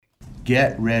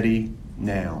Get ready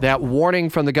now. That warning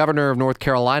from the governor of North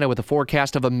Carolina with a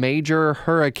forecast of a major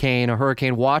hurricane, a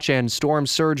hurricane watch and storm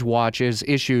surge watch is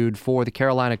issued for the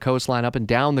Carolina coastline up and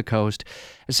down the coast.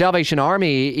 The Salvation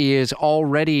Army is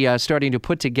already starting to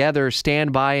put together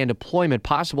standby and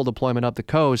possible deployment up the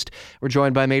coast. We're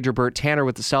joined by Major Burt Tanner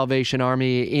with the Salvation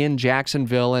Army in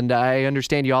Jacksonville, and I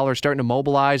understand y'all are starting to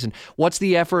mobilize. And what's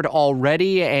the effort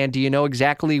already, and do you know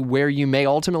exactly where you may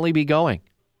ultimately be going?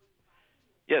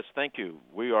 Yes, thank you.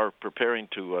 We are preparing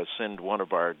to send one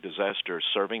of our disaster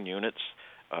serving units.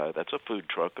 That's a food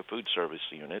truck, a food service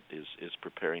unit, is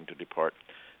preparing to depart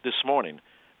this morning,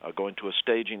 going to a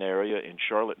staging area in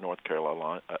Charlotte, North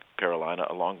Carolina,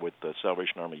 along with the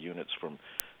Salvation Army units from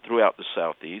throughout the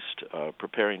southeast,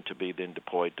 preparing to be then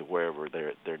deployed to wherever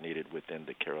they're needed within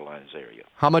the Carolinas area.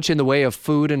 How much in the way of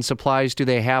food and supplies do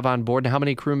they have on board, and how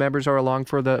many crew members are along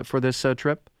for this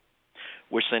trip?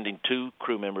 We're sending 2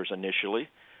 crew members initially.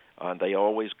 They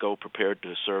always go prepared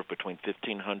to serve between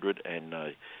 1,500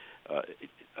 and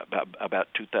about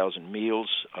 2,000 meals.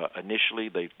 Initially,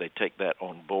 they take that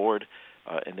on board,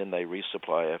 and then they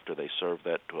resupply after they serve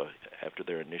that after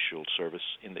their initial service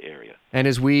in the area. And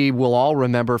as we will all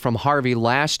remember from Harvey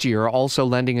last year, also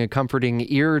lending a comforting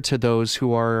ear to those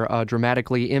who are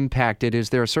dramatically impacted, is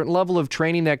there a certain level of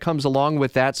training that comes along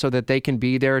with that so that they can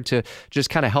be there to just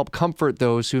kind of help comfort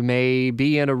those who may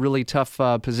be in a really tough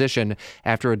position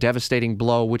after a devastating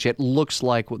blow, which it looks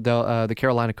like the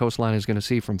Carolina coastline is going to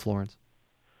see from Florence?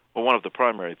 Well, one of the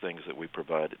primary things that we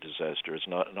provide at disaster is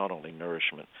not only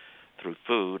nourishment through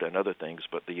food and other things,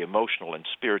 but the emotional and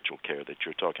spiritual care that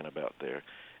you're talking about there.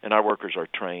 And our workers are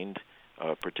trained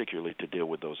particularly to deal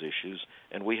with those issues,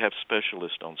 and we have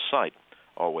specialists on site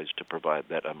always to provide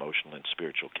that emotional and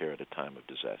spiritual care at a time of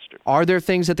disaster. Are there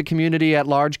things that the community at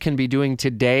large can be doing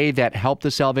today that help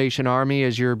the Salvation Army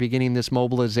as you're beginning this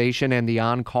mobilization and the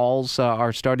on-calls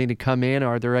are starting to come in?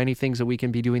 Are there any things that we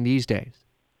can be doing these days?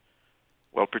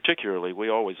 Well, particularly, we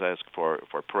always ask for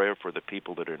prayer for the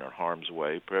people that are in harm's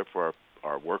way, prayer for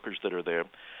our workers that are there,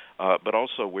 but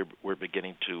also we're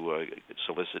beginning to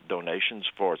solicit donations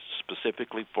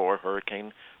specifically for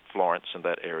Hurricane Florence in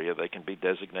that area. They can be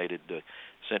designated,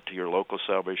 sent to your local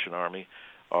Salvation Army,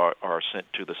 or sent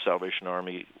to the Salvation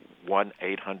Army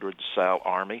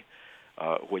 1-800-SAL-ARMY,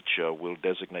 which will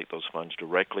designate those funds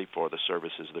directly for the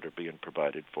services that are being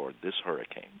provided for this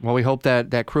hurricane. Well, we hope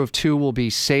that crew of 2 will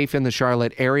be safe in the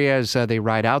Charlotte area as they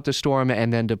ride out the storm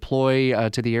and then deploy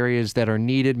to the areas that are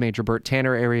needed. Major Burt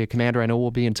Tanner, Area Commander, I know we'll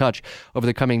be in touch over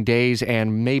the coming days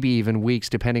and maybe even weeks,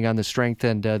 depending on the strength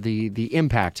and the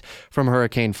impact from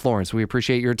Hurricane Florence. We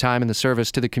appreciate your time and the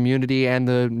service to the community and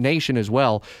the nation as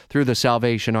well through the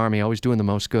Salvation Army, always doing the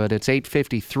most good. It's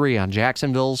 8:53 on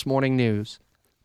Jacksonville's Morning News.